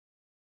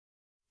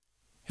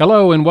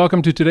Hello and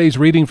welcome to today's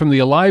reading from the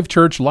Alive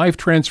Church Life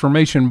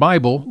Transformation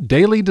Bible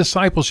Daily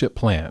Discipleship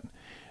Plan.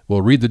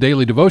 We'll read the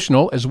daily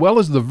devotional as well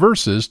as the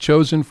verses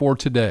chosen for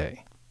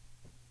today.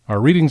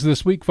 Our readings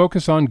this week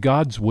focus on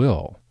God's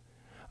will.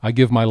 I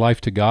give my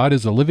life to God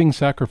as a living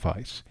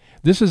sacrifice.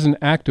 This is an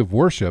act of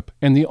worship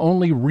and the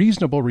only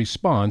reasonable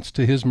response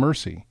to His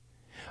mercy.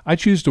 I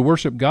choose to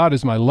worship God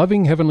as my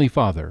loving Heavenly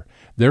Father.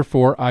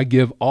 Therefore, I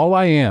give all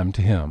I am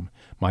to Him.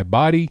 My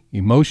body,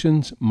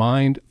 emotions,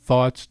 mind,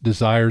 thoughts,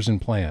 desires, and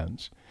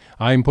plans.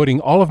 I am putting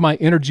all of my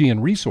energy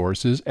and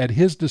resources at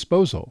His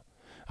disposal.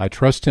 I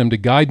trust Him to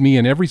guide me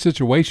in every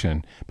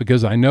situation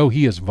because I know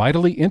He is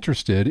vitally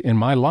interested in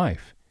my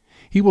life.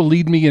 He will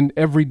lead me in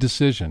every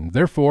decision.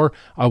 Therefore,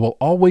 I will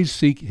always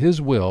seek His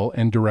will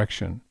and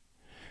direction.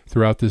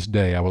 Throughout this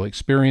day, I will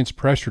experience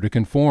pressure to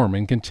conform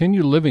and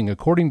continue living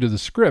according to the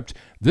script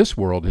this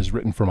world has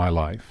written for my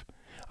life.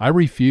 I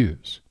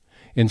refuse.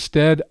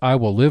 Instead, I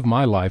will live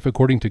my life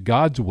according to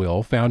God's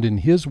will found in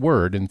His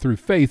Word and through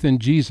faith in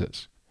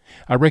Jesus.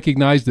 I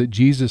recognize that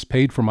Jesus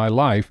paid for my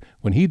life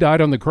when He died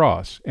on the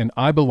cross, and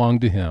I belong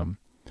to Him.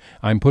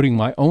 I'm putting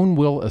my own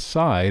will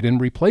aside and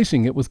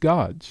replacing it with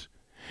God's.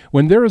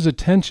 When there is a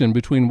tension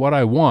between what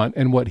I want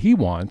and what He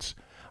wants,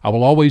 I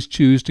will always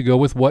choose to go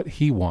with what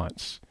He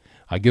wants.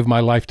 I give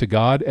my life to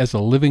God as a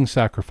living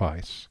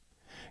sacrifice.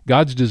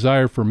 God's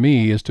desire for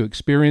me is to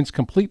experience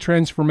complete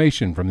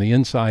transformation from the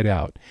inside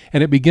out,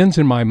 and it begins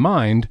in my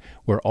mind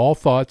where all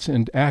thoughts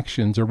and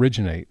actions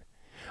originate.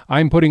 I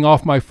am putting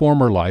off my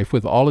former life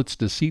with all its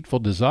deceitful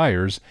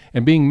desires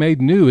and being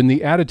made new in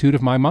the attitude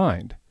of my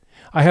mind.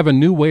 I have a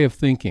new way of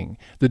thinking.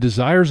 The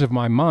desires of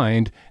my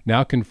mind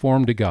now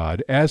conform to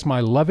God as my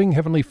loving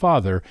Heavenly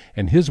Father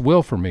and His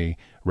will for me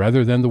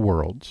rather than the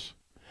world's.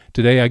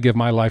 Today I give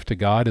my life to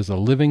God as a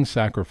living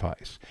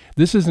sacrifice.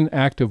 This is an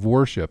act of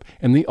worship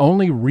and the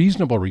only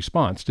reasonable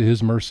response to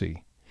His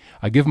mercy.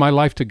 I give my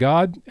life to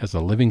God as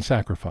a living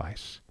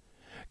sacrifice.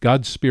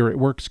 God's Spirit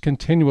works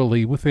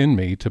continually within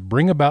me to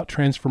bring about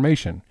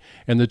transformation,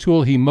 and the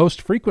tool He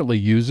most frequently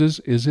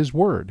uses is His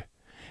Word.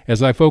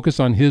 As I focus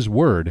on His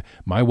Word,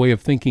 my way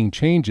of thinking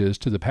changes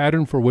to the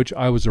pattern for which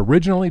I was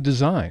originally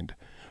designed.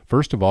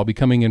 First of all,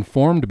 becoming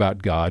informed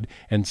about God,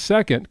 and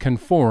second,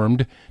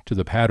 conformed to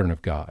the pattern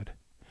of God.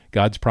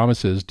 God's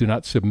promises do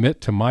not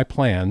submit to my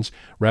plans.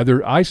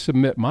 Rather, I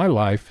submit my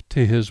life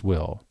to His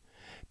will.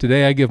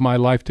 Today I give my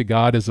life to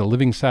God as a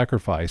living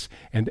sacrifice,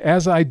 and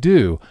as I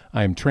do,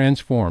 I am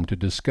transformed to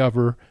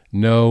discover,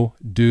 know,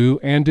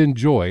 do, and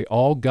enjoy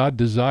all God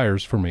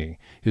desires for me,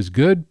 His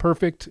good,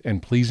 perfect,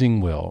 and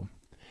pleasing will.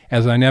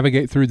 As I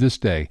navigate through this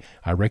day,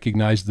 I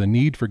recognize the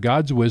need for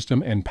God's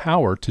wisdom and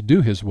power to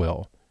do His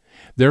will.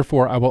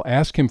 Therefore, I will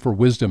ask Him for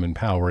wisdom and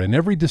power in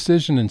every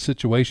decision and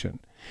situation.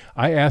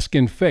 I ask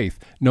in faith,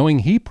 knowing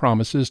He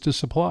promises to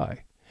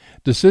supply.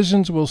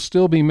 Decisions will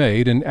still be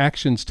made and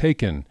actions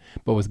taken,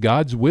 but with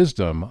God's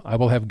wisdom, I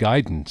will have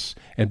guidance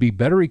and be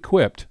better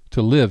equipped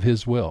to live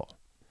His will.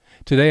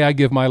 Today, I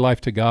give my life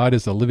to God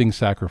as a living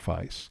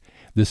sacrifice.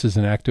 This is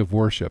an act of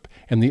worship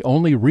and the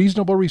only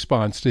reasonable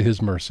response to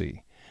His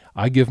mercy.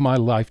 I give my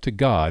life to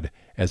God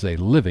as a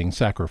living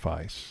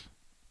sacrifice.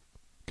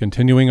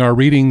 Continuing our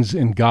readings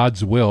in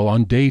God's will,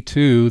 on day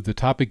 2, the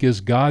topic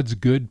is God's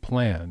good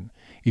plan.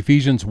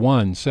 Ephesians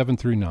 1,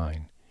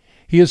 7-9.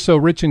 He is so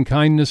rich in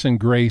kindness and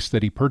grace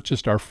that He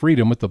purchased our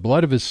freedom with the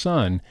blood of His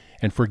Son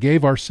and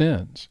forgave our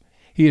sins.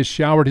 He has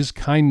showered His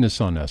kindness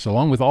on us,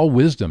 along with all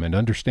wisdom and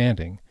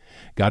understanding.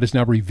 God has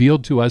now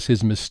revealed to us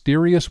His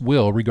mysterious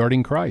will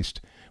regarding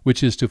Christ,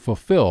 which is to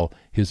fulfill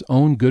His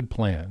own good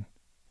plan.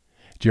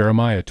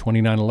 Jeremiah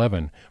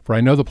 29:11. For I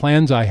know the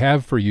plans I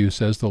have for you,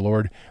 says the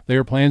Lord. They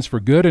are plans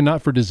for good and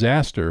not for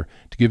disaster,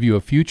 to give you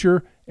a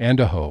future and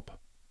a hope.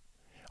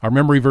 Our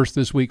memory verse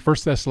this week,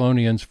 1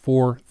 Thessalonians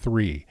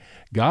 4:3.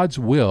 God's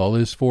will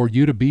is for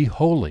you to be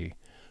holy,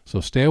 so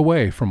stay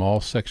away from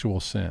all sexual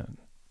sin.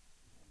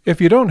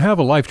 If you don't have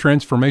a Life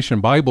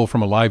Transformation Bible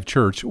from Alive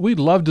Church, we'd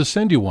love to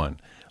send you one.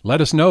 Let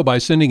us know by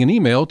sending an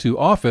email to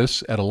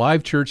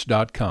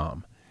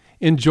office@alivechurch.com.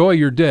 Enjoy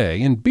your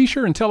day, and be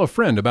sure and tell a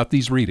friend about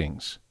these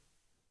readings.